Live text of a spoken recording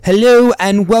Hello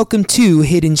and welcome to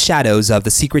Hidden Shadows of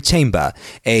the Secret Chamber,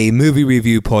 a movie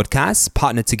review podcast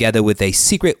partnered together with a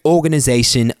secret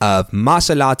organization of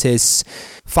martial artists,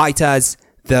 fighters,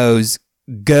 those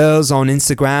girls on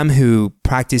Instagram who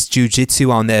practice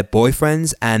jujitsu on their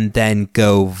boyfriends and then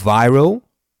go viral,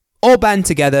 all band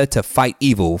together to fight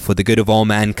evil for the good of all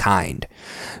mankind.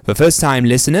 For first-time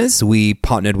listeners, we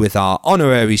partnered with our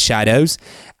honorary shadows,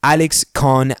 Alex,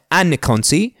 Con, and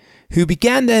Nikonsi, who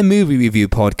began their movie review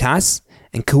podcast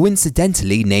and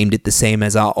coincidentally named it the same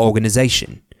as our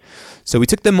organization. So we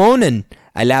took them on and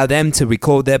allowed them to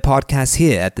record their podcast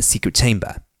here at the Secret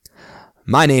Chamber.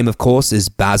 My name, of course, is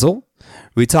Basil,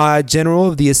 retired General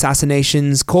of the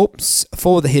Assassinations Corps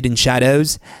for the Hidden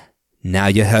Shadows, now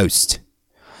your host.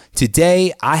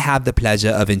 Today, I have the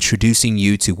pleasure of introducing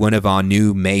you to one of our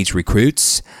new mage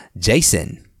recruits,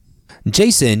 Jason.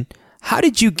 Jason, how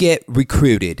did you get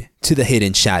recruited to the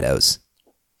Hidden Shadows?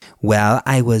 Well,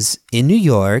 I was in New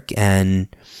York and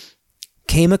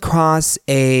came across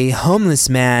a homeless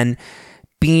man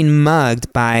being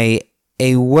mugged by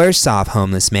a worse off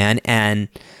homeless man, and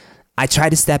I tried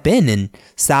to step in and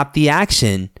stop the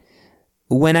action.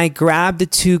 When I grabbed the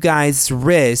two guys'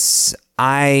 wrists,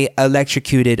 I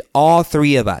electrocuted all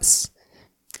three of us.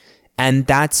 And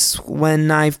that's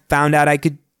when I found out I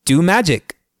could do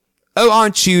magic. Oh,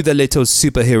 aren't you the little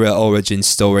superhero origin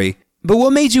story? But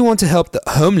what made you want to help the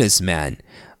homeless man?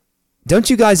 Don't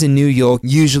you guys in New York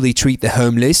usually treat the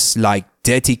homeless like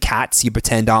dirty cats you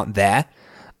pretend aren't there?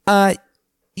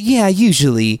 Yeah,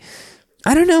 usually.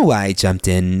 I don't know why I jumped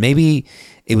in. Maybe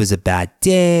it was a bad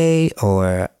day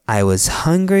or I was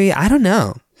hungry. I don't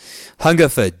know. Hunger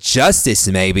for justice,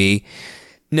 maybe.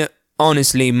 No,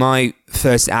 honestly, my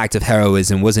first act of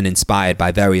heroism wasn't inspired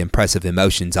by very impressive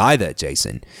emotions either,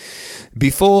 Jason.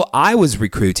 Before I was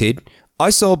recruited, I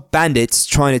saw bandits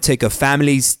trying to take a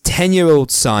family's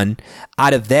 10-year-old son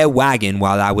out of their wagon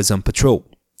while I was on patrol.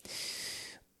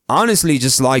 Honestly,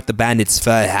 just like the bandits'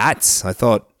 fur hats, I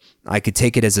thought I could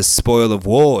take it as a spoil of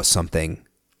war or something.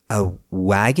 A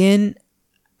wagon?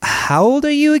 How old are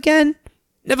you again?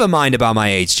 Never mind about my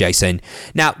age, Jason.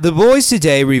 Now, the boys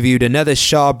today reviewed another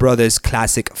Shaw Brothers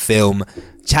classic film,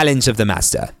 Challenge of the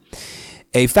Master.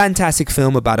 A fantastic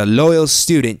film about a loyal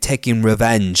student taking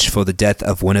revenge for the death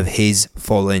of one of his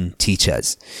fallen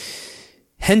teachers.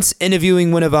 Hence,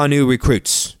 interviewing one of our new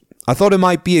recruits. I thought it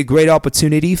might be a great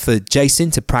opportunity for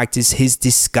Jason to practice his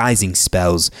disguising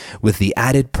spells with the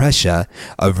added pressure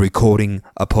of recording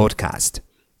a podcast.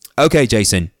 Okay,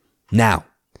 Jason. Now,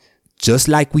 just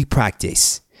like we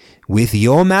practice, with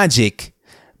your magic,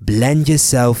 blend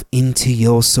yourself into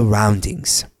your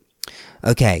surroundings.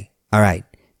 Okay, alright,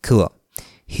 cool.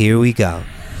 Here we go.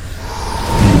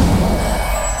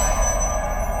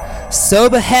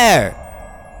 Sober hair.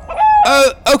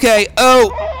 Oh, okay,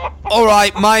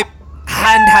 alright, my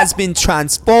hand has been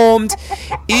transformed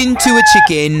into a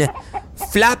chicken,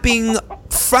 flapping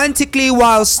frantically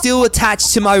while still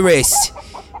attached to my wrist.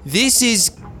 This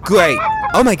is great.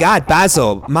 Oh my god,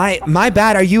 Basil, my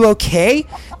bad, are you okay?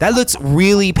 That looks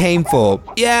really painful.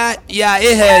 Yeah,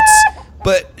 it hurts.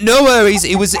 But no worries,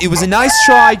 it was a nice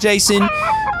try, Jason.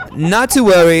 Not to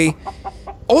worry.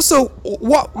 Also,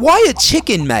 why a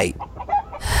chicken, mate?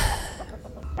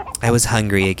 I was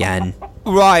hungry again.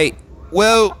 Right,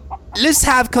 well, let's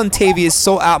have Contavious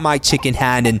sort out my chicken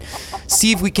hand and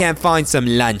see if we can't find some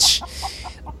lunch.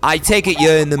 I take it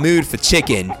you're in the mood for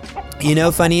chicken. You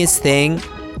know, funniest thing?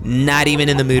 Not even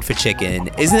in the mood for chicken.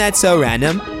 Isn't that so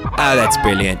random? Oh, that's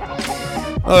brilliant.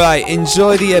 Alright,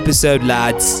 enjoy the episode,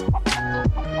 lads.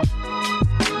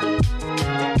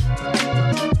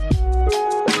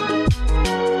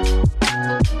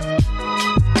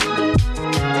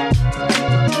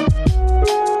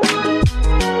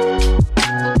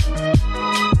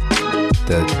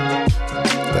 The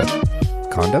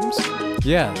condoms?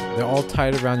 Yeah, they're all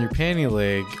tied around your panty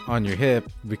leg on your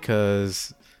hip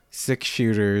because 6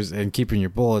 shooters and keeping your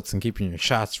bullets and keeping your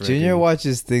shots ready. Junior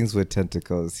watches things with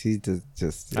tentacles. He does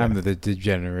just. Yeah. I'm the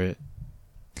degenerate.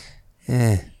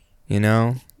 You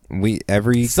know,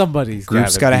 every somebody's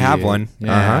group's gotta have one.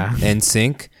 Yeah.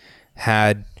 NSYNC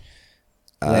had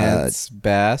Lance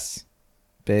Bass.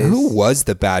 Who was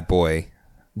the bad boy?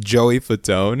 Joey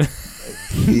Fatone,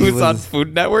 who's on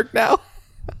Food Network now.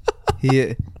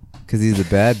 Because he's a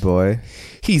bad boy.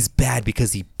 He's bad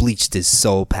because he bleached his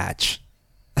soul patch.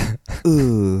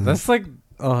 Ooh, that's like,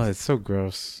 oh, it's so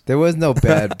gross. There was no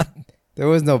bad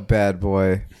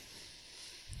boy.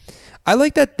 I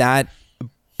like that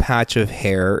patch of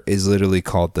hair is literally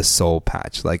called the soul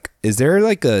patch. Like, is there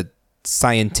like a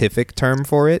scientific term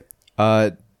for it?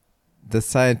 The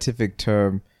scientific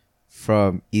term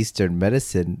from Eastern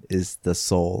medicine is the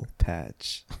soul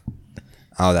patch.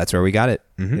 Oh, that's where we got it.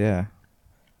 Mhm. Yeah.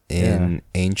 In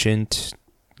ancient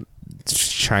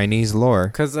Chinese lore.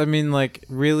 Because, I mean, like,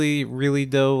 really, really,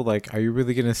 though, like, are you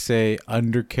really going to say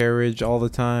undercarriage all the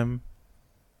time?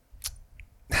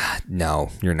 No,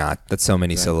 you're not. That's so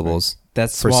many syllables.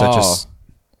 That's For small such a s-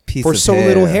 piece for of so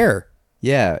little hair.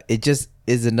 Yeah, it just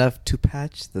is enough to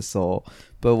patch the soul.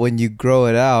 But when you grow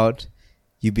it out,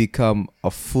 you become a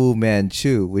Fu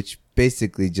Manchu, which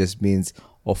basically just means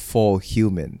a full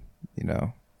human, you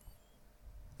know?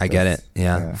 I get it. That's-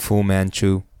 Yeah. yeah. Fu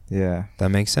Manchu. Yeah. That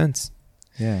makes sense.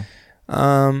 Yeah.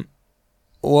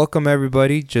 Welcome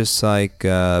everybody. Just like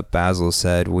Basil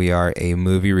said, we are a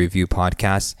movie review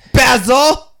podcast.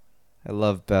 Basil! I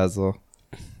love Basil.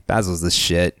 Basil's the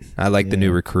shit. I like the Yeah.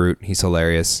 new recruit. He's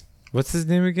hilarious. What's his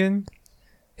name again?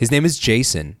 His name is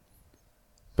Jason.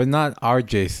 But not our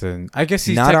Jason. I guess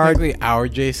he's Not our- technically our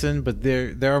Jason, but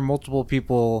there are multiple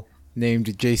people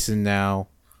named Jason now.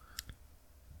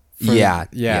 Yeah.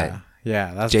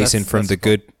 That's Jason from the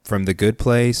Good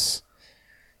Place.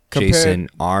 Compared- Jason,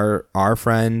 our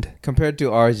friend. Compared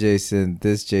to our Jason,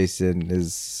 this Jason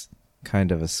is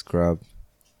kind of a scrub.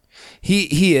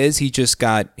 He is. He just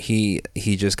got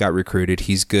recruited.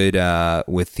 He's good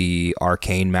with the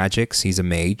arcane magics. He's a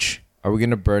mage. Are we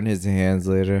going to burn his hands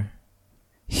later?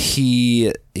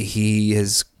 He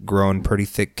has grown pretty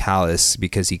thick callus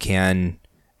because he can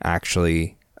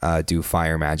actually do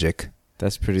fire magic.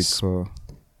 That's pretty cool.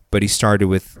 But he started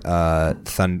with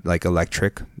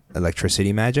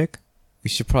electricity magic. We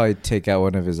should probably take out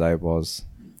one of his eyeballs.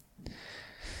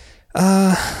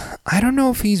 I don't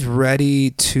know if he's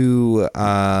ready to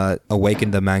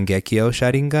awaken the Mangekyo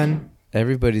Sharingan.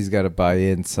 Everybody's got to buy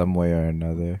in some way or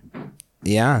another.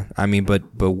 Yeah, I mean, but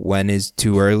when is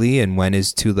too early and when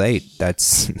is too late?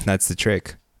 That's the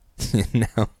trick. You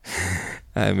know,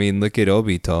 I mean, look at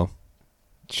Obito.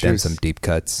 Them some deep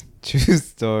cuts. True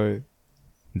story.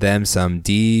 Them some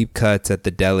deep cuts at the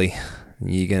deli.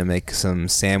 You're gonna make some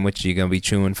sandwich. You're gonna be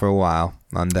chewing for a while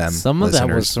on them. Some of that was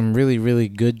listeners. some really, really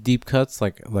good deep cuts,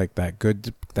 like that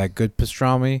good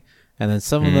pastrami, and then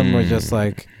some of them were just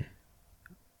like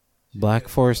Black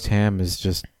Forest ham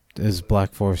is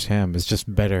Black Forest ham. It's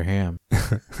just better ham.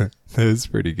 That was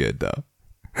pretty good though.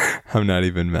 I'm not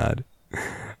even mad.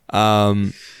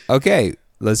 Okay,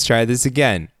 let's try this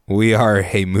again. We are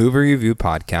a movie review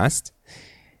podcast,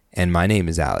 and my name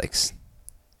is Alex.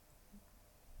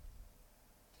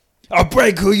 I'll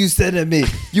break who you said to me.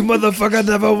 You motherfucker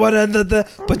never wanted another,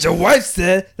 but your wife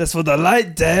said that's for the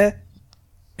light, Dad.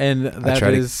 And that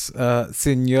tried to- is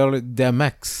Senor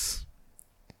Demex.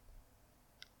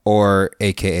 Or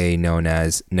AKA known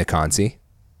as Nikansi.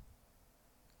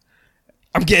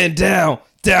 I'm getting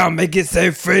down, make it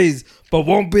say freeze, but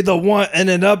won't be the one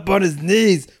ending up on his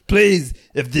knees. Please,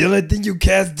 if the only thing you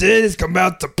cats did is come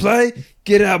out to play,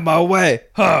 get out my way,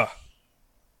 huh?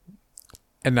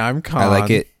 And I'm Khan. I like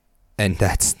it. And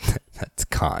that's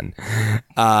Khan.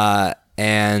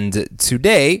 And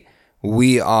today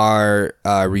we are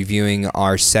reviewing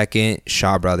our second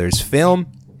Shaw Brothers film,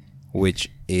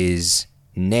 which is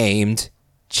named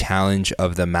Challenge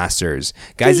of the Masters.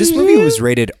 Guys, this movie was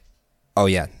rated... Oh,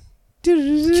 yeah.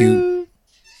 Cute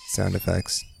sound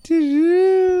effects.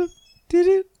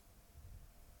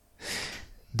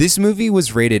 This movie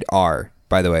was rated R,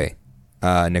 by the way.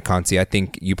 Nikansi, I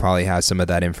think you probably have some of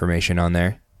that information on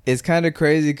there. It's kind of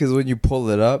crazy because when you pull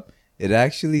it up, it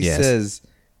actually Yes. says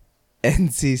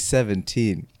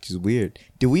NC-17, which is weird.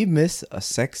 Did we miss a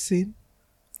sex scene?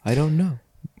 I don't know.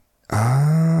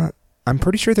 I'm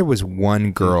pretty sure there was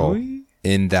one girl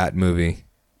in that movie.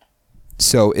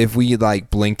 So if we like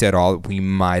blinked at all, we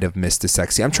might have missed a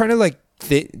sex scene. I'm trying to like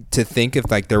think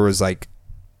if like there was like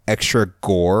extra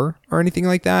gore or anything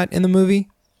like that in the movie.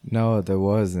 No, there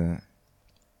wasn't.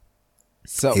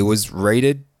 So It was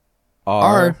rated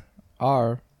R.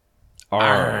 All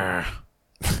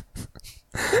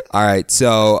right,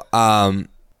 so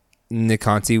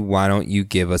Nikanti, why don't you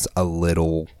give us a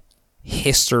little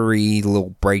history,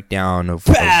 little breakdown of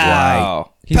why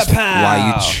you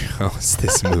chose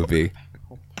this movie?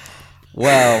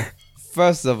 Well,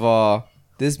 first of all,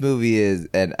 this movie is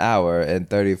an hour and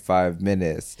 35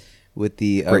 minutes with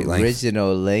the Great length.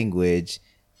 original language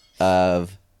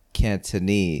of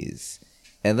Cantonese.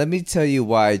 And let me tell you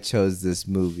why I chose this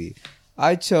movie.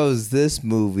 I chose this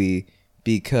movie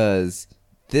because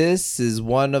this is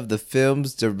one of the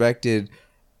films directed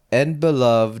and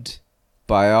beloved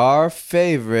by our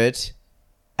favorite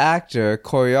actor,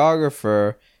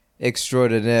 choreographer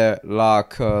extraordinaire, La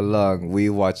Ke Lung. We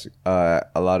watch a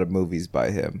lot of movies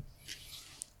by him.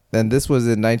 and this was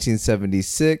in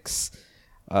 1976.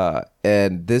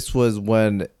 And this was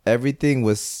when everything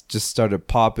was just started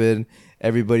popping.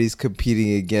 Everybody's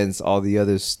competing against all the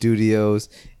other studios,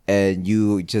 and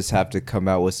you just have to come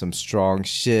out with some strong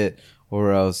shit,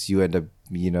 or else you end up,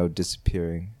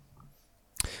 disappearing.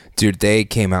 Dude, they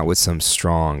came out with some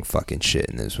strong fucking shit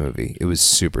in this movie. It was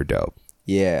super dope.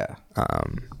 Yeah.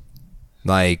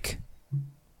 Like,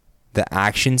 the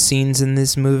action scenes in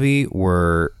this movie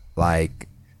were, like,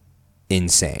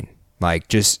 insane. Like,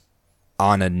 just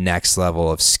on a next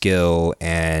level of skill.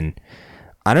 And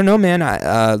I don't know, man.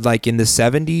 Like, in the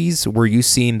 70s, were you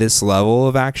seeing this level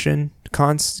of action,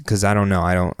 Cons? Because I don't know.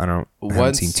 I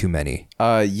haven't seen too many.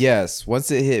 Yes. Once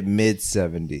it hit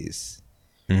mid-70s.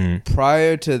 Mm-hmm.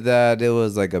 Prior to that, it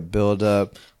was like a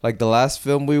build-up. Like, the last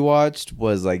film we watched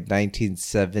was, like,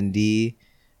 1970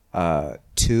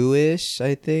 2-ish,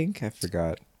 I think. I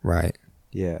forgot. Right.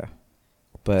 Yeah.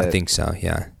 But I think so,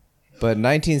 yeah. But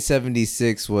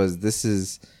 1976 was this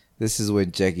is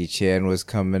when Jackie Chan was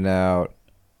coming out.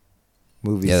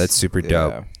 Movies. Yeah, that's super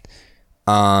dope.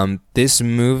 This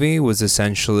movie was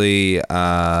essentially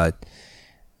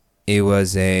it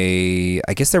was I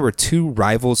guess there were two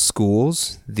rival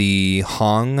schools, the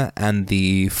Hong and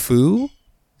the Fu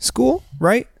school,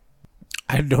 right?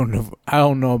 I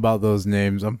don't know about those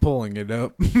names. I'm pulling it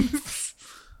up.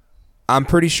 I'm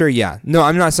pretty sure, yeah. No,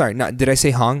 I'm not, sorry. Did I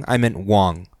say Hong? I meant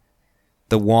Wong.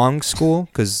 The Wong school,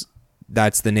 because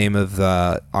that's the name of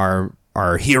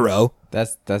our hero.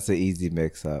 That's the easy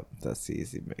mix up.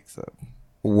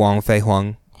 Wong Fei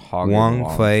Huang.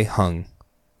 Wong Fei Hung.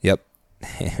 Yep.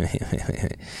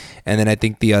 And then I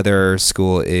think the other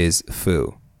school is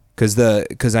Fu,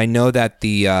 because I know that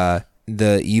the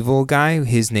evil guy,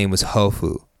 his name was Ho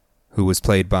Fu, who was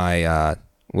played by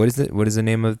what is the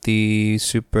name of the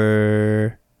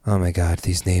super? Oh my god,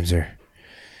 these names are.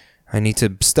 I need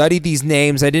to study these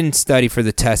names. I didn't study for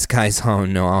the test, guys. Oh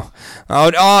no.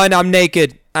 Oh, and I'm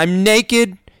naked. I'm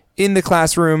naked in the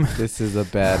classroom. This is a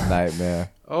bad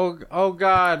nightmare. Oh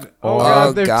God. Oh,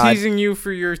 God. They're God. teasing you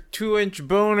for your 2-inch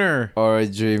boner. Or a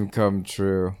dream come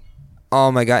true.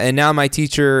 Oh my god. And now my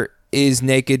teacher is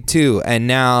naked too. And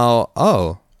now,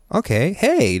 oh, okay.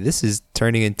 Hey, this is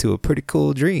turning into a pretty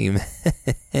cool dream.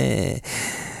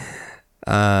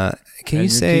 Can and you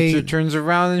say your teacher turns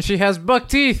around and she has buck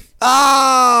teeth?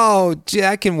 Oh, gee,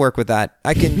 I can work with that.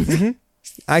 I can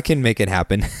I can make it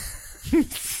happen.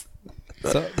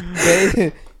 So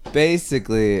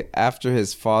basically, after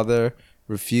his father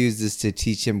refuses to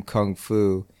teach him kung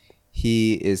fu,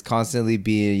 he is constantly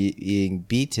being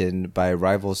beaten by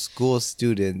rival school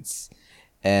students,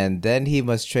 and then he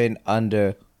must train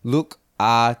under Luk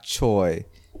Ah Choi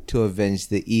to avenge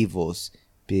the evils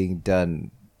being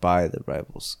done by the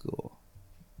rival school.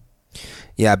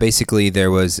 Yeah, basically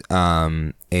there was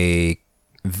the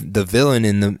villain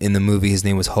in the movie. His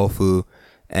name was Hofu,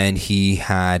 and he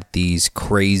had these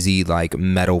crazy like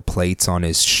metal plates on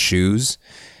his shoes,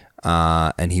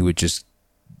 and he would just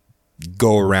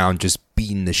go around just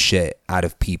beating the shit out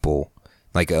of people,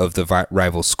 like of the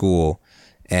rival school,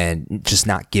 and just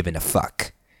not giving a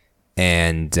fuck.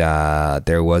 And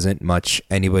there wasn't much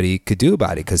anybody could do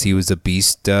about it because he was a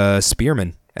beast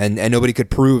spearman, and nobody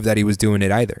could prove that he was doing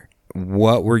it either.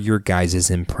 What were your guys'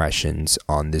 impressions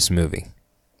on this movie?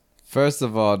 First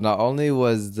of all, not only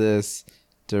was this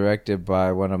directed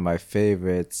by one of my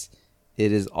favorites,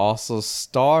 it is also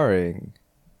starring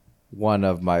one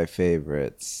of my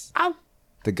favorites. Ow.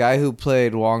 The guy who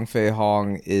played Wong Fei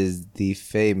Hong is the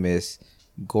famous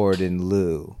Gordon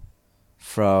Liu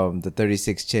from the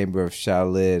 36th Chamber of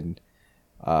Shaolin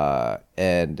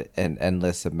and an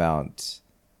endless amount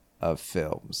of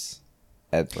films.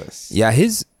 Endless. Yeah,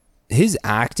 his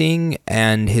acting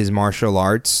and his martial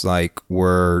arts like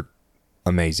were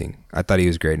amazing. I thought he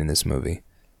was great in this movie.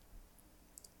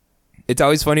 It's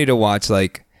always funny to watch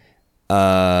like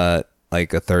a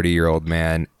 30-year-old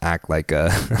man act like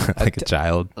a like a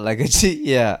child.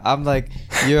 Yeah, I'm like,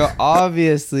 you're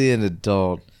obviously an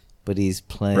adult, but he's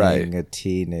playing a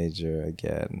teenager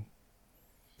again.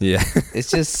 Yeah.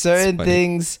 It's just certain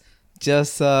things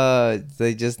just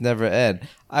they just never end.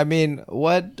 I mean,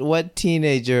 what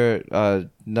teenager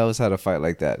knows how to fight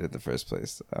like that in the first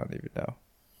place? I don't even know.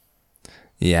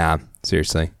 Yeah,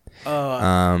 seriously.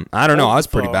 I don't know. I was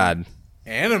pretty bad.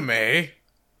 Anime?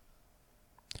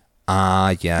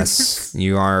 Yes.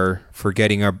 You are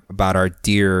forgetting about our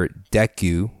dear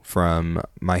Deku from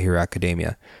My Hero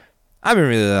Academia. I've been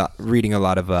really reading a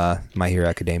lot of My Hero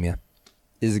Academia.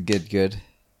 Is it good?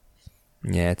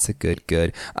 Yeah, it's a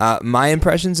good. My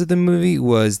impressions of the movie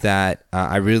was that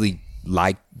I really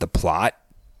liked the plot.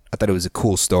 I thought it was a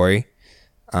cool story.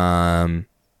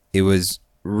 It was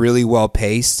really well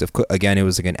paced. Again, it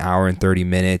was like an hour and 30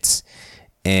 minutes,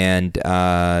 and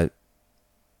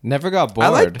Never got I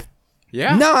liked- bored.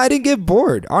 Yeah. no, I didn't get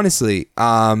bored, honestly.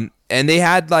 And they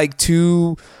had like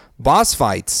 2 boss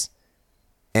fights,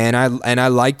 and I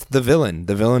liked the villain.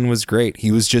 The villain was great.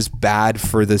 He was just bad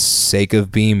for the sake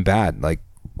of being bad. Like,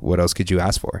 what else could you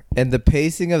ask for? And the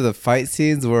pacing of the fight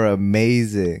scenes were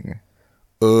amazing.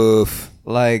 Oof.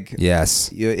 Like,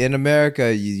 Yes. in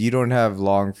America, you don't have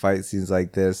long fight scenes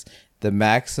like this. The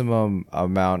maximum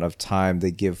amount of time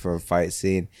they give for a fight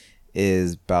scene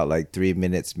is about like 3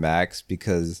 minutes max,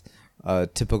 because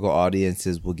typical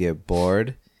audiences will get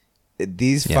bored.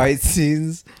 These Yeah. fight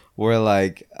scenes were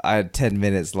like 10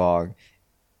 minutes long.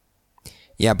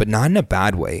 Yeah, but not in a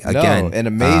bad way. No, Again, an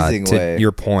amazing to way.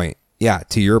 your point. Yeah,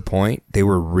 to your point, they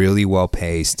were really well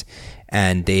paced,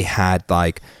 and they had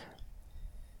like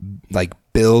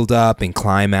build up and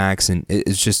climax, and it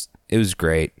was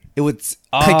great. It would.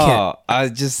 can't-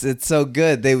 It's so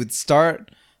good. They would start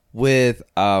with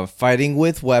fighting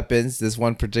with weapons. This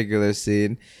one particular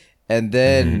scene, and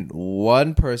then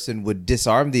one person would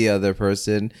disarm the other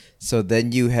person. So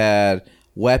then you had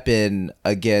weapon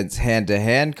against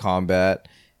hand-to-hand combat,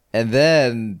 and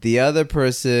then the other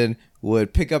person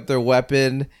would pick up their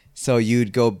weapon. So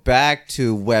you'd go back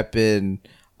to weapon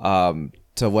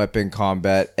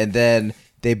combat, and then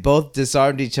they both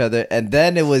disarmed each other, and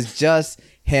then it was just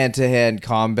hand-to-hand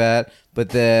combat. But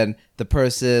then the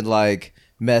person like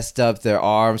messed up their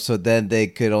arm, so then they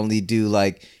could only do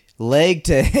like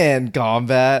leg-to-hand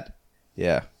combat.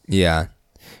 Yeah. Yeah.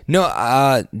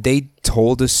 No, they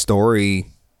told a story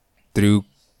through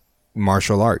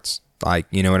martial arts. Like,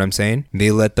 you know what I'm saying? They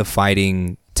let the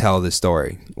fighting tell the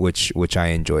story, which I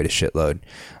enjoyed a shitload.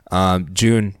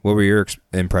 June, what were your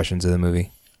impressions of the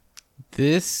movie?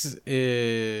 This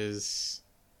is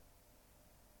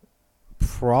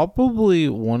probably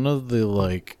one of the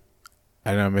like,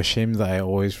 and I'm ashamed that I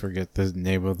always forget the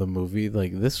name of the movie.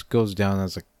 Like, this goes down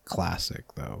as a classic,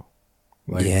 though.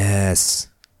 Like, Yes.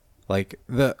 Like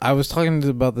I was talking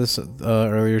about this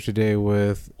earlier today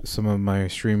with some of my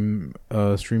stream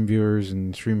viewers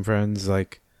and stream friends.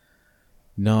 Like,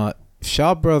 not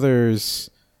Shaw Brothers,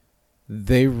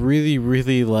 they really,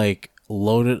 really like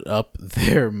loaded up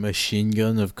their machine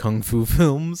gun of kung fu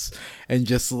films and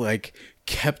just like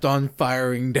kept on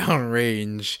firing down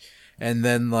range, and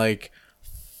then like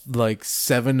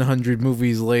 700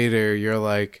 movies later, you're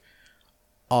like,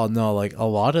 oh no, like a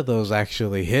lot of those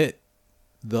actually hit.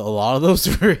 A lot of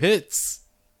those were hits.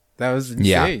 That was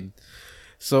insane. Yeah.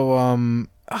 So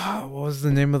what was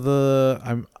the name of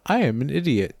the I am an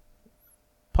idiot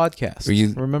podcast?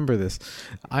 Remember this.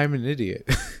 I'm an idiot.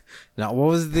 Now, what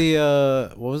was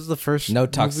the first No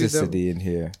movie toxicity in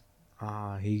here.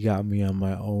 he got me on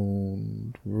my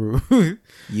own route.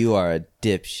 You are a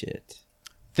dipshit.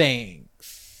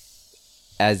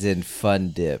 Thanks. As in fun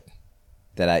dip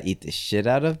that I eat the shit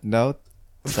out of? No.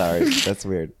 Sorry, that's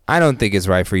weird. I don't think it's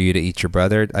right for you to eat your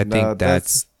brother. I think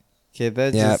that's okay.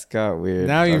 That Yeah. just got weird.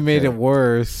 Now you made Okay. it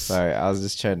worse. Sorry, I was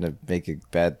just trying to make a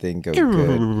bad thing go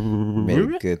good.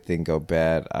 Made a good thing go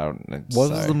bad. I don't know. What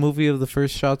was the movie of the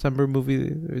first Shaw Timber movie?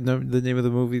 The name of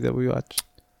the movie that we watched?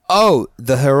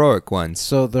 the heroic ones.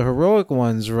 So the heroic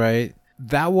ones, right?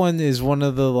 That one is one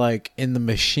of the like in the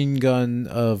machine gun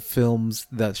of films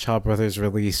that Shaw Brothers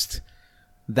released.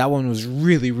 That one was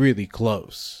really, really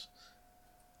close,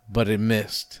 but it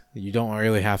missed. You don't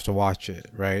really have to watch it,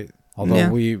 right? Although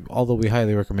we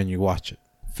highly recommend you watch it.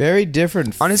 Very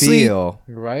different Honestly- feel.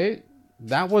 Right?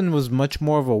 That one was much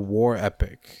more of a war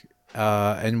epic,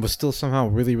 and was still somehow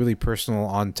really, really personal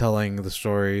on telling the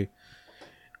story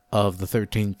of the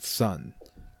 13th son.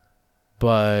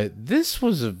 But this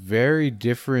was a very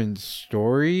different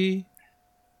story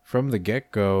from the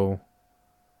get-go.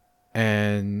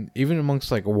 And even amongst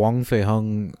like Wong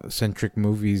Fei-hung centric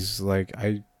movies, like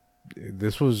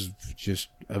this was just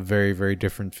a very, very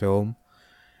different film,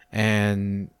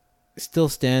 and still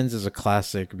stands as a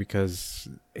classic because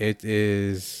it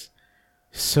is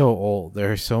so old.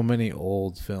 There are so many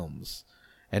old films,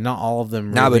 and not all of them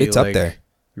really, Nah, but it's up like, there.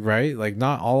 right? Like,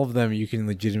 not all of them you can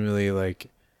legitimately like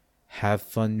have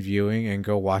fun viewing and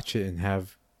go watch it and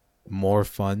have more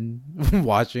fun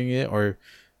watching it, or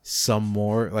some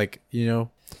more, like, you know.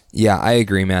 Yeah, I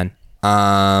agree, man.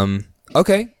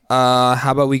 Okay.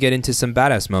 How about we get into some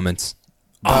badass moments?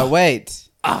 But wait.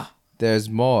 There's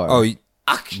more. Oh,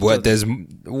 what? There's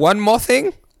one more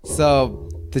thing? So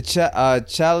the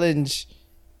challenge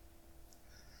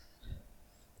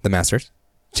The Masters.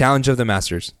 Challenge of the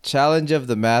Masters. Challenge of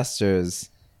the Masters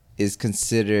is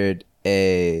considered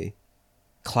a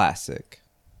classic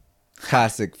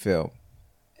film.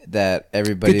 that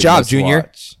everybody Good job, must Junior.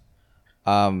 watch.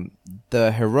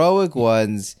 The heroic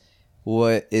ones,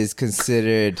 what is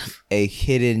considered a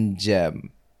hidden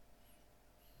gem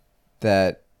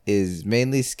that is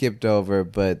mainly skipped over,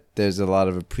 but there's a lot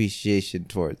of appreciation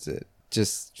towards it.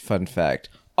 Just fun fact.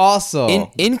 Also,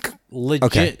 in Legit,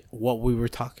 Okay. what we were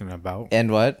talking about.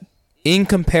 and what? in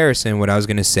comparison, what I was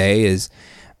gonna say is,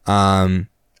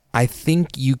 I think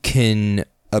you can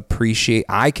appreciate.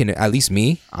 I can, at least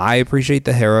me. I appreciate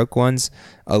the heroic ones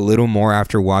a little more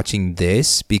after watching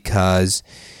this, because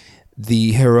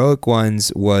the heroic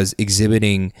ones was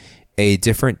exhibiting a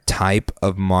different type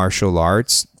of martial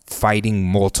arts, fighting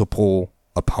multiple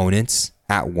opponents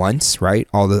at once. Right,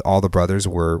 all the brothers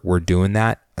were doing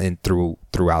that, and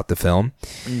throughout the film.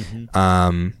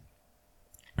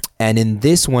 And in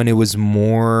this one, it was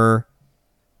more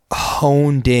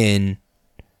honed in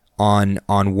on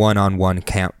one-on-one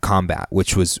combat,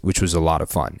 which was a lot of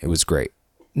fun. It was great.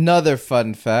 Another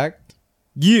fun fact.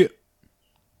 Yeah.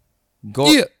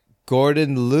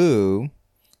 Gordon Liu,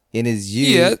 in his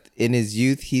Yeah.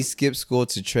 youth, he skipped school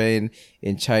to train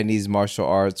in Chinese martial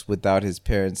arts without his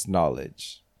parents'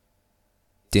 knowledge.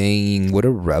 Dang, what a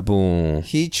rebel.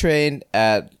 He trained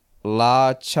at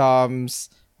La Cham's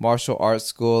martial arts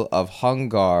school of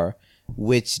Hungar,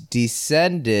 which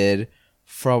descended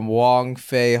from Wang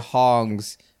Fei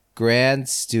Hong's grand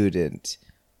student,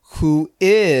 who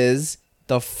is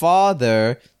the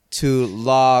father to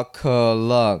La Ke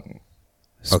Lung,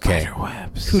 Okay,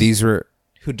 Spiderwebs. these were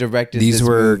who directed These this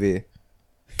were- movie.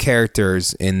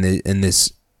 characters in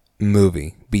this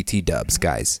movie. BT dubs,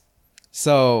 guys.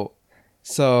 So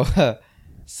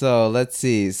let's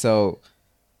see. So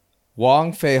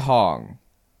Wang Fei Hong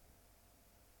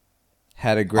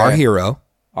had a Our grand hero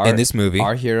in this movie.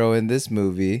 Our hero in this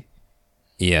movie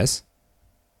Yes.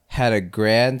 had a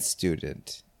grand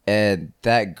student, and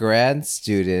that grand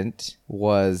student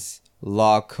was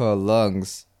La Ke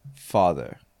Lung's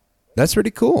father. That's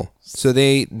pretty cool. So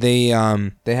they They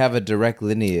have a direct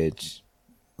lineage.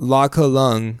 La Ke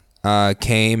Lung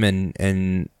came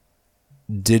and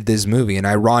did this movie, and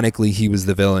ironically, he was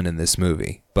the villain in this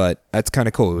movie. But that's kind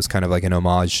of cool. It was kind of like an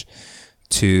homage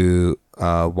to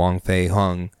Wang Fei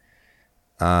Hung,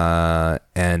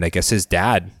 and I guess his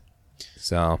dad.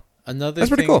 So Another That's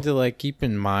pretty thing cool. to like keep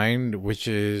in mind, which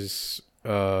is in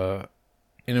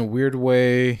a weird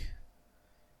way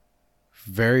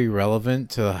very relevant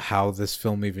to how this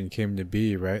film even came to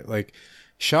be, right? Like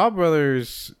Shaw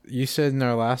Brothers, you said in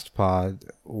our last pod,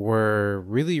 were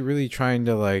really, really trying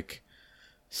to like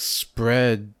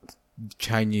spread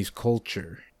Chinese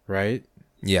culture, right?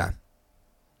 yeah,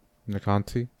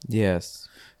 Nakanti? Yes.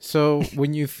 So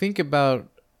when you think about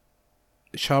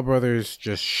Shaw Brothers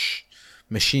just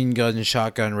machine gun,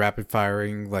 shotgun, rapid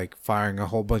firing, like firing a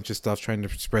whole bunch of stuff, trying to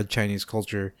spread Chinese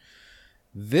culture,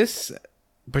 this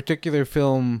particular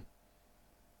film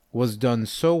was done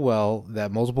so well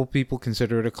that multiple people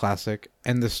consider it a classic,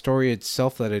 and the story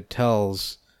itself that it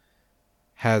tells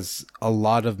has a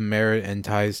lot of merit and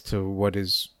ties to what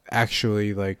is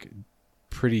actually like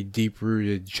pretty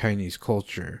deep-rooted Chinese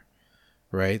culture.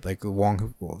 Right, like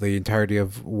the entirety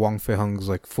of Wang Fei Hung's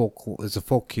like is a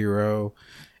folk hero,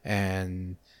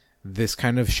 and this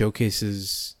kind of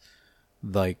showcases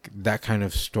like that kind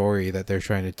of story that they're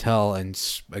trying to tell, and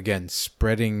again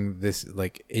spreading this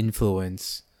like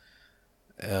influence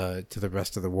to the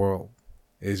rest of the world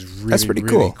is really, That's pretty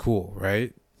really cool. cool,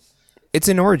 right? it's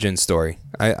an origin story.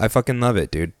 I fucking love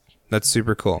it, dude. That's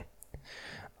super cool.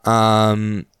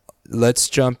 Let's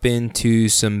jump into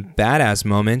some badass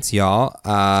moments, y'all.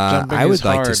 Jumping I would is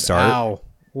like to hard. start. Ow.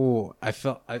 Ooh, I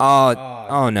felt.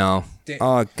 Oh no. damn.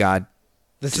 Oh god.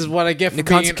 This is what I get for Nikonsu,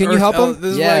 being an can you Earth help him?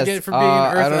 This is what I get for being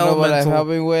an Earth I don't know what I'm elemental.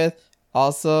 helping with.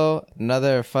 Also,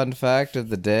 another fun fact of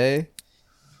the day.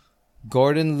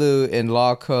 Gordon Liu and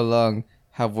La Ke Lung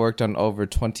have worked on over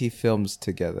 20 films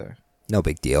together. No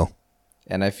big deal.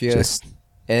 And I feel Just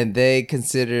and they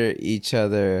consider each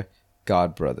other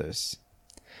god brothers.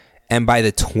 and by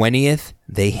the 20th,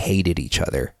 they hated each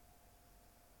other.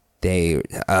 They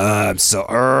I'm so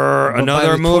But by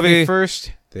another the movie.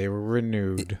 21st, they were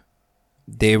renewed.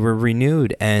 They were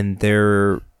renewed, and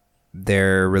their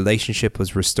relationship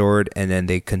was restored, and then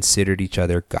they considered each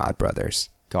other god brothers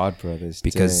God brothers.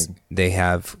 because Dang. they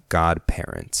have god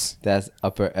parents. That's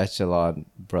upper echelon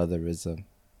brotherism.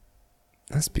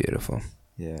 That's beautiful.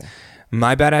 Yeah.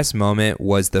 My badass moment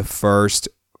was the first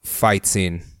fight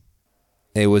scene.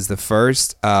 It was the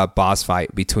first boss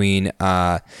fight between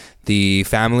the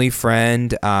family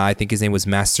friend. I think his name was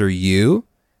Master Yu,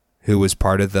 who was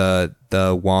part of the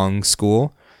Wong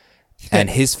school, and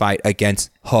his fight against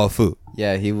He Fu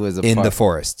Yeah, he was in the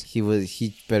forest.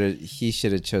 He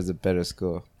should have chose a better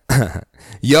school.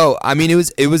 Yo, I mean,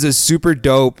 it was a super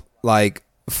dope like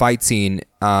fight scene.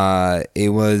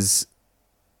 It was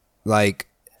like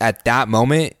at that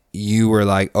moment you were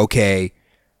like, okay,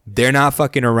 they're not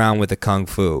fucking around with the kung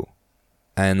fu,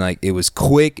 and like it was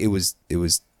quick, it was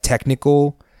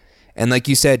technical, and like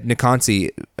you said, Nikansi,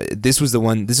 this was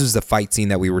the fight scene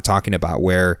that we were talking about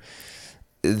where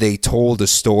they told a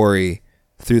story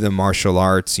through the martial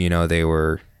arts. You know, they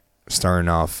were starting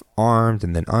off armed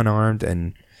and then unarmed,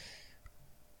 and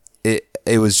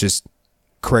it was just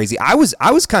crazy. I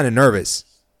was kind of nervous.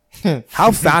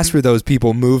 How fast were those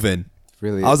people moving?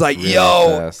 Really, I was like, really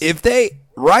yo, fast. if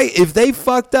they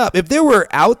fucked up, if there were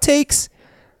outtakes,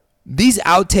 these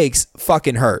outtakes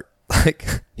fucking hurt. Like,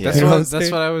 Yeah. you know what I'm That's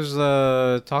saying? what I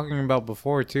was talking about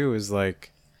before too. Is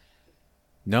like,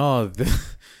 no,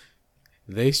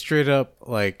 they straight up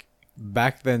like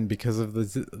back then, because of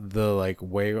the like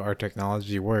way our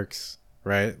technology works,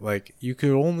 right? Like you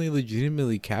could only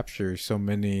legitimately capture so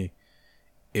many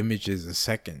images a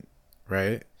second,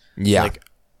 right? Yeah.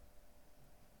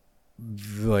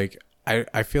 Like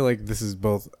I feel like this is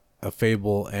both a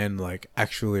fable and like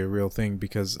actually a real thing,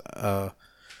 because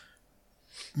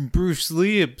Bruce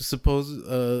Lee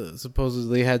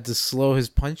supposedly had to slow his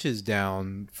punches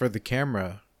down for the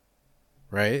camera,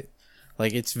 right?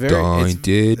 Like it's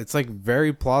it's like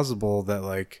very plausible that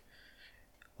like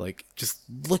just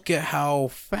look at how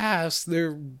fast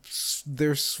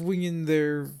they're swinging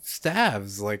their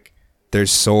staves, like Their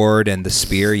sword and the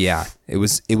spear, yeah. It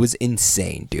was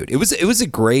insane, dude. It was a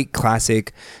great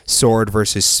classic sword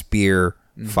versus spear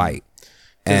fight. 'cause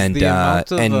And the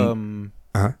amount of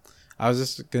uh-huh. I was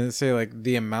just gonna say, like,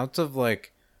 the amount of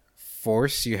like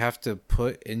force you have to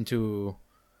put into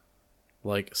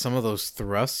like some of those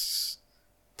thrusts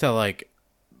to like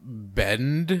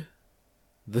bend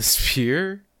the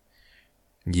spear,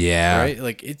 Yeah. right?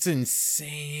 Like it's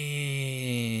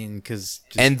insane.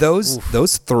 And those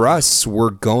thrusts were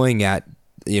going at,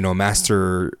 you know,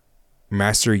 Master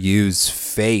Yu's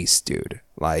face, dude.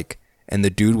 Like, and the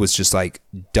dude was just like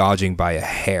dodging by a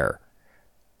hair.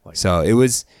 So it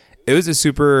was a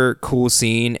super cool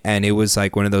scene, and it was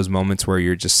like one of those moments where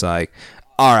you're just like,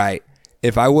 all right,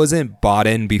 if I wasn't bought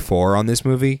in before on this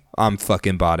movie, I'm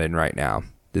fucking bought in right now.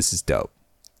 This is dope.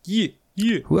 yeah.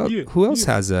 Who else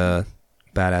has a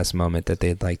badass moment that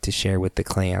they'd like to share with the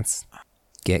class?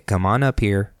 Come on up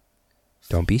here.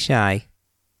 Don't be shy.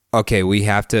 Okay, we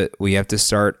have to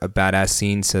start a badass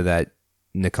scene so that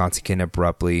Nikansi can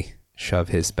abruptly shove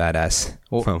his badass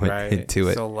moment into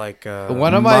it. So like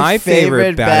One of My my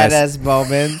favorite favorite badass- badass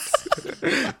moments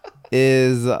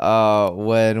is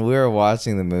when we were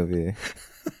watching the movie,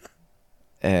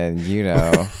 and you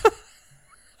know,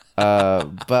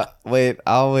 but wait,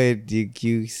 I'll wait.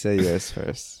 You say yours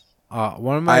first.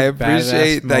 one of my I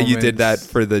appreciate badass that you did that moments-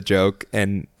 for the joke,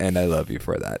 and I love you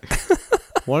for that.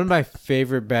 One of my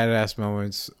favorite badass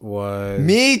moments was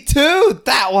Me too.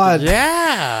 That one.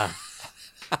 Yeah.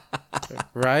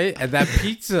 Right? And that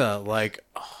pizza, like,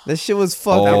 This shit was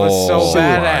fucking. That was so Oh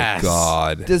badass. my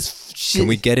god! This shit. Can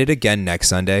we get it again next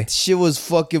Sunday? Shit was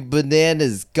fucking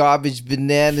bananas. Garbage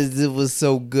bananas. It was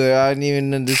so good. I don't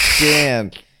even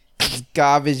understand.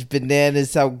 Garbage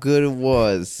bananas. How good it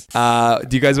was. Do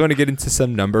you guys want to get into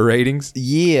some number ratings?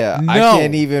 Yeah, I No.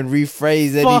 can't even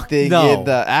rephrase Fuck anything no. in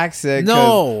the accent. 'cause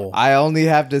No. I only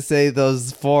have to say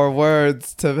those 4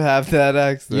 words to have that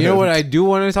accent. you know what I do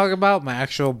want to talk about? My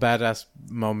actual badass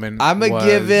moment. I'm gonna was-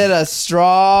 give it a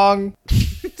strong.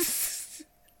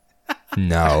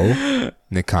 No,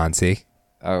 Nikansi.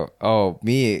 Oh,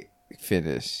 me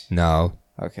finish. No.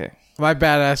 Okay. My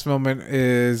badass moment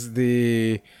is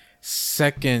the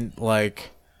second POW.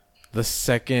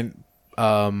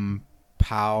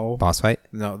 Boss fight.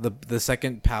 No, the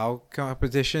second POW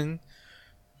competition.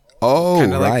 Oh,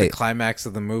 Kind of like the right. climax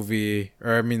of the movie,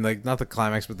 or I mean, like not the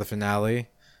climax, but the finale.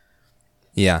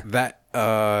 Yeah. That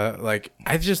like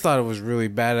I just thought it was really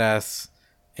badass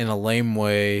in a lame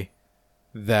way.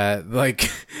 That like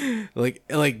like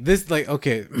this, like,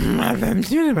 okay,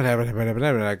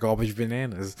 garbage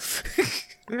bananas.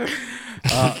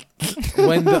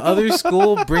 When the other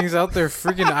school brings out their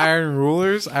freaking iron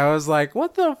rulers, I was like,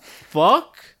 what the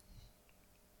fuck?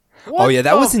 Oh yeah,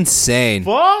 that What was the insane.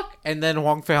 fuck? And then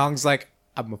Wong Fei Hong's like,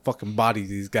 I'm gonna fucking body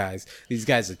these guys. These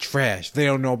guys are trash. They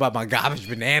don't know about my garbage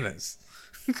bananas.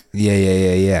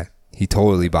 Yeah. He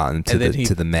totally bought him to the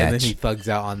match. And then he thugs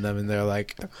out on them, and they're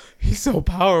like, he's so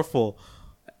powerful.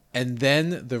 And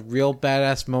then the real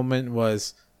badass moment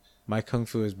was, my kung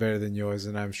fu is better than yours,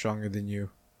 and I'm stronger than you.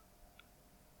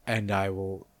 And I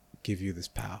will give you this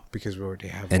power because we already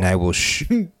have And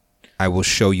one. I will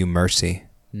show you mercy.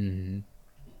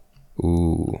 Mm-hmm.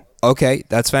 Ooh. Okay,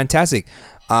 that's fantastic.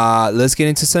 Let's get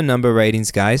into some number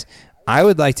ratings, guys. I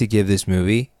would like to give this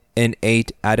movie an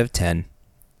 8 out of 10.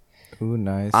 Ooh,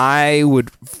 nice. I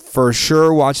would for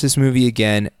sure watch this movie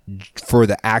again for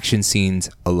the action scenes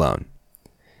alone.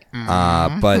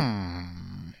 But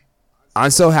I'm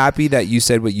so happy that you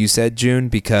said what you said, June,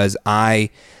 because I'm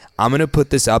gonna put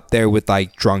this up there with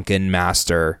like Drunken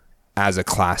Master as a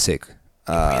classic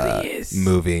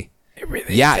movie. It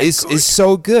really Yeah, it's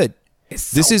so good.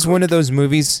 This is one of those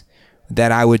movies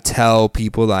that I would tell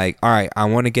people like, all right, I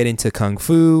want to get into kung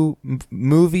fu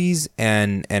movies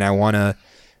and I want to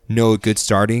know a good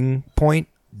starting point.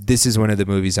 This is one of the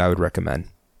movies I would recommend.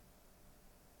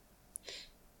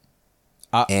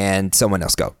 And someone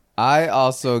else go. I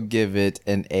also give it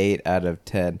an 8 out of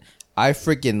 10. I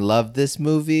freaking love this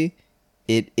movie.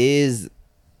 It is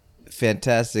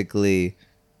fantastically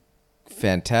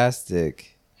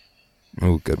fantastic.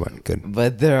 Oh, good one. Good.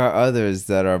 But there are others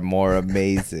that are more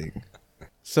amazing.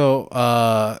 So,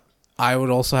 I would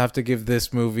also have to give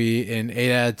this movie an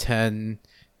 8 out of 10.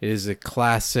 It is a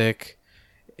classic,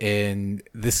 and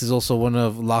this is also one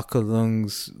of Lau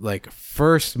Ka-leung's like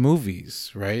first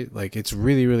movies, right? Like it's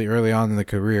really, really early on in the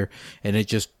career, and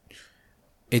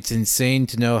it's insane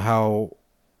to know how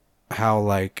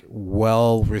like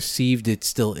well received it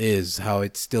still is, how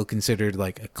it's still considered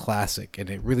like a classic,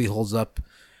 and it really holds up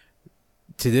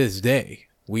to this day.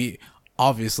 We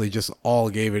obviously just all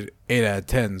gave it 8 out of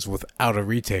 10s without a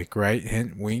retake, right?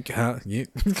 Hint, wink, huh? Yeah.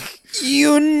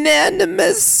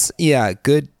 Unanimous. Yeah,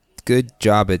 good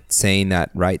job at saying that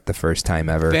right the first time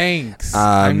ever. Thanks.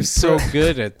 I'm so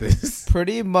good at this.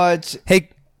 Pretty much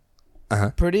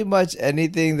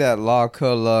anything that Lau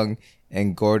Ka-leung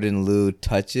and Gordon Liu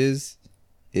touches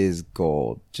is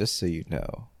gold, just so you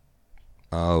know.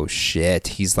 Oh shit,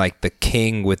 he's like the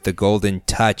king with the golden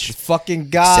touch. Fucking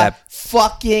God.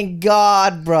 Fucking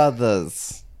God,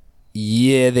 brothers.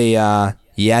 Yeah, they are.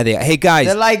 Yeah, they are. Hey guys,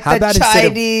 They're like how the about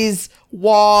Chinese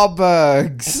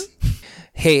Warburgs.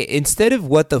 Hey, instead of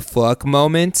what the fuck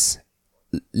moments,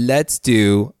 let's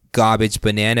do garbage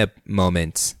banana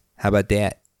moments. How about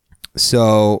that?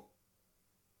 So,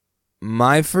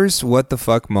 my first what the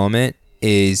fuck moment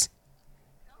is,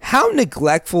 how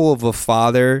neglectful of a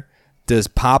father does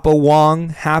Papa Wong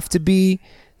have to be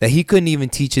that he couldn't even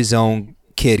teach his own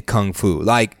kid kung fu?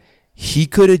 Like, he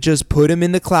could have just put him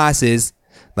in the classes.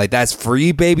 Like, that's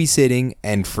free babysitting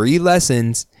and free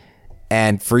lessons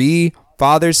and free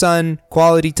father-son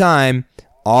quality time,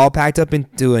 all packed up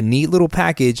into a neat little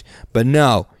package. But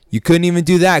no, you couldn't even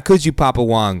do that, could you, Papa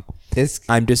Wong?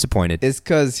 I'm disappointed. It's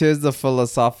because here's the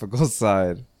philosophical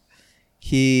side.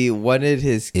 He wanted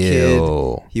his kid.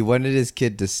 Ew. He wanted his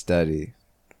kid to study.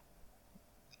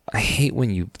 I hate when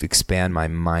you expand my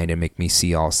mind and make me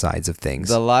see all sides of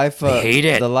things. I hate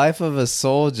it. The life of a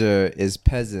soldier is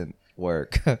peasant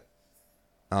work.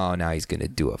 Oh, now he's gonna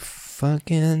do a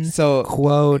fucking So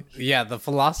quote. Yeah, the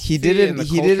philosophy.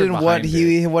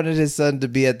 he wanted his son to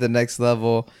be at the next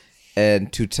level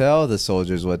and to tell the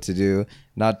soldiers what to do,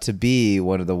 not to be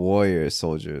one of the warrior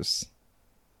soldiers.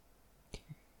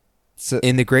 So,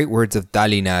 In the great words of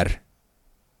Dalinar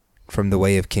from The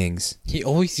Way of Kings, He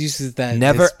always uses that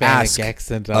Never Hispanic ask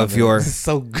accent of on your- it. It's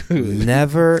so good.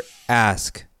 never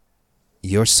ask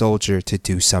your soldier to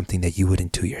do something that you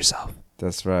wouldn't do yourself.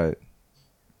 that's right.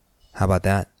 How about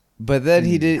that? But then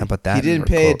he How about that he didn't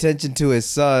for a pay quote? attention to his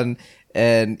son,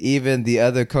 and even the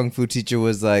other kung fu teacher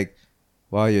was like,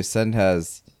 "Wow, your son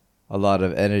has a lot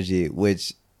of energy,"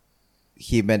 which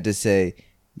he meant to say,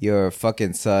 "Your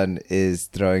fucking son is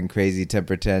throwing crazy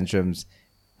temper tantrums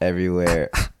everywhere."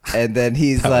 And then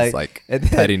he's That was like, like and then,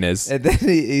 pettiness. And then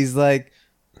he's like,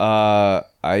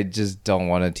 I just don't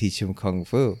want to teach him kung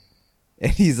fu."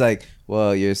 And he's like,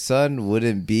 "Well, your son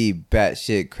wouldn't be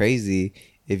batshit crazy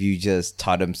if you just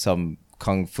taught him some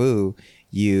kung fu,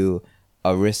 you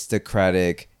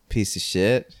aristocratic piece of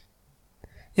shit."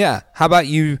 Yeah. How about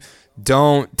you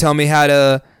don't tell me how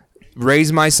to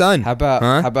raise my son? How about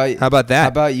Huh? how about How about that? How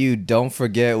about you don't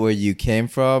forget where you came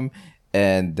from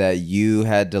and that you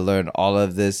had to learn all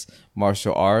of this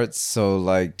martial arts, so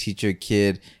like teach your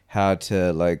kid how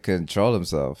to like control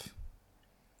himself.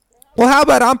 Well, how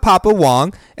about I'm Papa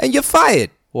Wong and you're fired?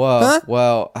 Well, Huh?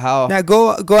 well, how Now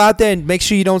go out there and make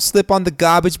sure you don't slip on the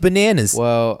garbage bananas.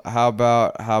 well, how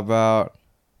about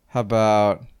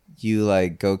you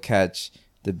like go catch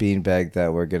the beanbag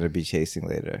that we're gonna be chasing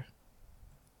later?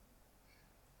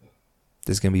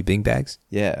 There's gonna be bing bags.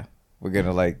 Yeah, we're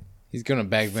gonna like He's gonna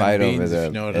bag them fight beans, over if you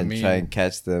them know what I and mean. try and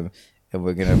catch them and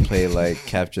we're gonna play like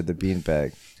Capture the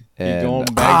Beanbag. And going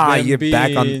back them you're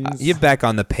back on beans.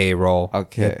 the payroll.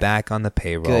 Okay. You're back on the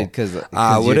payroll. good because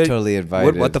what you're did- totally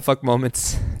invited. What the fuck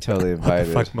moments? Totally What the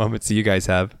invited. fuck moments do you guys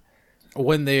have?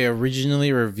 When they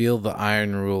originally revealed the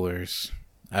iron rulers,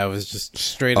 I was just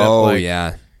straight up Oh like,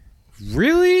 yeah.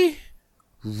 really?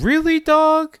 Really,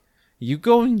 dog? You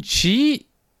go and cheat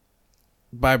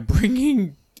by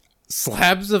bringing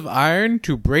slabs of iron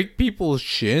to break people's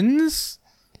shins?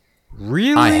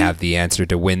 Really? I have the answer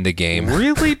to win the game.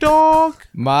 Really, dog?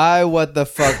 My what the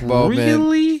fuck moment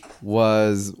Really?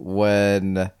 was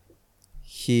when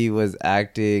he was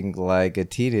acting like a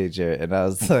teenager, and I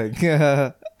was like,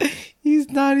 he's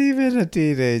not even a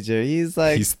teenager. He's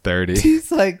like He's 30.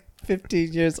 he's like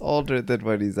 15 years older than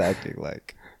what he's acting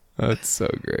like. That's so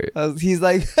great. He's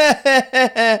like,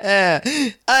 I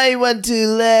want to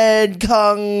learn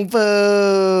kung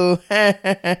fu.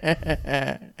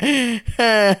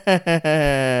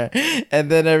 And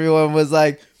then everyone was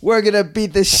like, we're going to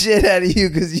beat the shit out of you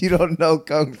because you don't know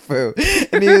kung fu.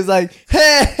 And he was like,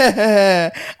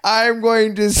 I'm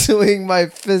going to swing my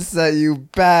fists at you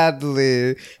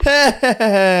badly.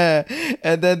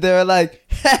 And then they were like,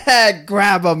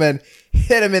 grab him and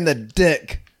hit him in the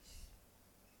dick.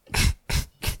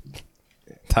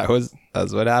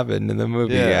 That's what happened in the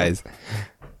movie, Yeah. guys.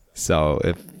 So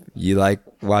if you like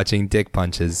watching dick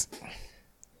punches,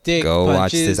 Dick go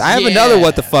watch punches, this. I have yeah. another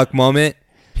what the fuck moment.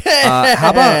 How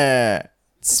about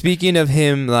speaking of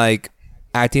him like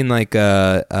acting like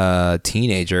a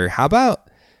teenager? How about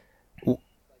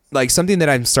like something that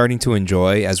I'm starting to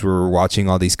enjoy as we're watching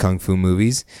all these kung fu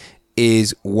movies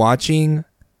is watching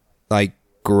like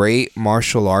great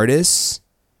martial artists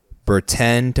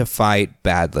pretend to fight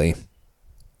badly.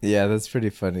 Yeah, that's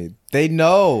pretty funny. They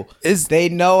know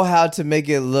how to make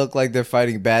it look like they're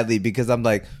fighting badly because I'm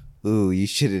like, ooh, you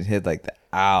shouldn't hit like that.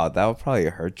 Ow, that would probably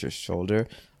hurt your shoulder.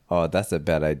 Oh, that's a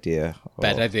bad idea.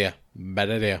 Bad Oh. idea.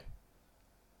 Bad idea.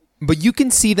 But you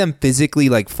can see them physically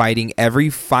like fighting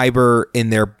every fiber in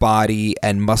their body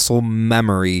and muscle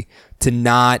memory to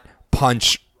not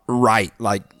punch right.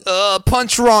 Like,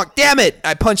 punch wrong. Damn it.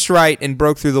 I punched right and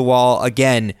broke through the wall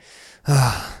again.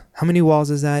 How many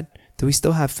walls is that? Do we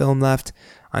still have film left?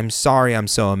 I'm sorry I'm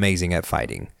so amazing at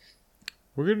fighting.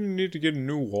 We're gonna need to get a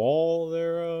new wall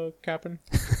there, Captain.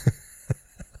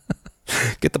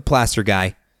 Get the plaster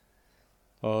guy.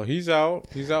 He's out.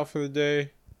 He's out for the day.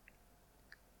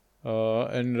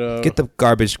 Get the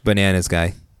garbage bananas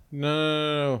guy.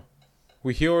 No.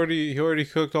 He already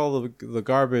cooked all the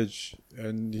garbage,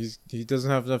 and he doesn't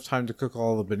have enough time to cook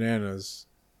all the bananas.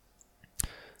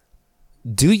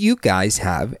 Do you guys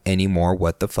have any more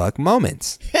what the fuck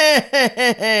moments?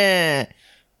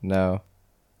 No,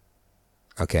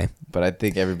 Okay. but I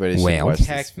think everybody should Well, watch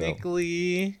this film.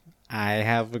 Technically, I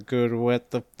have a good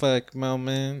what the fuck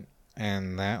moment,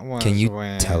 and that was Can you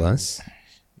when tell us?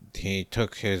 he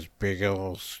took his big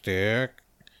old stick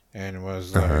and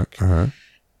was like,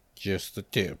 just the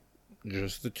tip,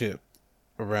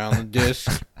 around the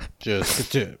disc, just the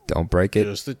tip, Don't break it.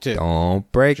 just the tip,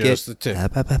 Don't break it. just the tip,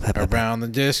 around the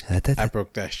disc. I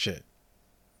broke that shit.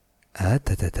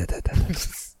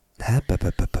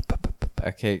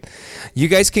 Okay, You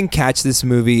guys can catch this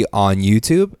movie on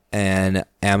YouTube and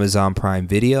Amazon Prime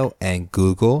Video and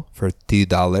Google for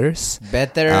 $2.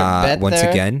 better. Once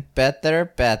again,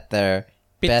 better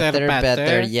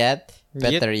yet.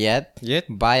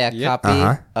 Buy a Yet.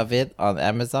 copy of it on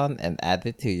Amazon and add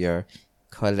it to your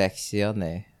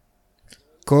coleccione.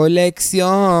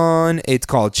 Colección. It's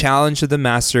called Challenge of the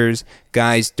Masters.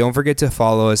 Guys, don't forget to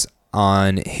follow us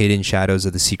on Hidden Shadows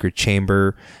of the Secret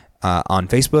Chamber on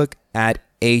Facebook at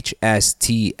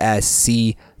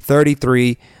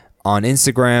HSTSC33 on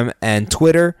Instagram and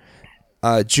Twitter.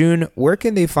 June, where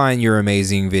can they find your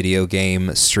amazing video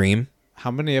game stream?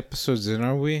 How many episodes in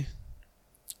are we?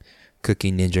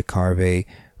 Cookie Ninja Carve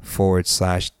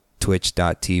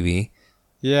 /twitch.tv.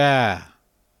 Yeah.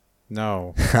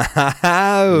 No.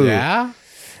 Oh. Yeah?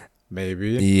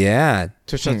 Maybe. Yeah.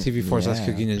 Twitch.tv / Yeah.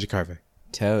 Cookie Ninja Carve.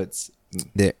 Totes.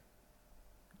 There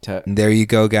you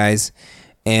go, guys.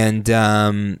 And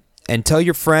tell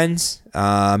your friends.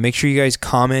 Make sure you guys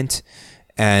comment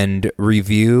and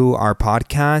review our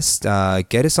podcast.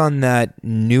 Get us on that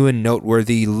new and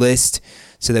noteworthy list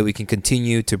so that we can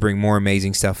continue to bring more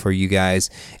amazing stuff for you guys.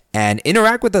 And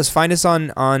interact with us. Find us on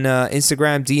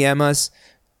Instagram. DM us.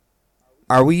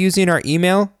 Are we using our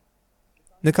email,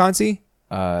 Nikansi?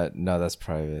 No, that's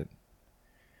private.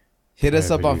 Hit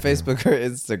us up on Facebook or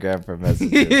Instagram for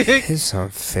messages. It's on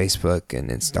Facebook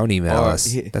and don't email Or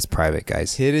us. That's private,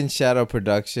 guys.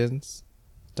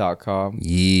 HiddenShadowProductions.com.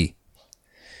 Yee.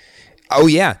 Oh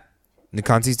yeah.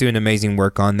 Nikansi's doing amazing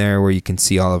work on there where you can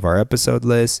see all of our episode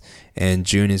lists. And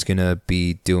June is going to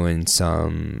be doing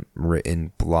some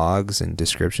written blogs and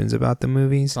descriptions about the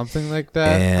movies. Something like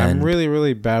that. And I'm really,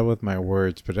 really bad with my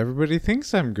words, but everybody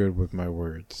thinks I'm good with my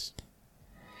words.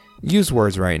 use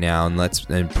words right now and let's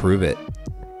improve it.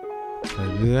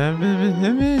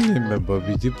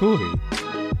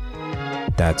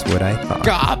 That's what I thought.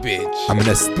 Garbage. I'm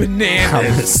gonna Bananas. I'm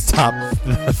gonna stop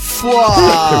the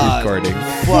Fuck. recording.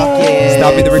 Fucking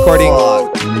Stopping the recording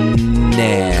fuck.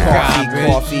 now.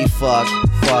 Coffee,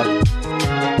 fuck.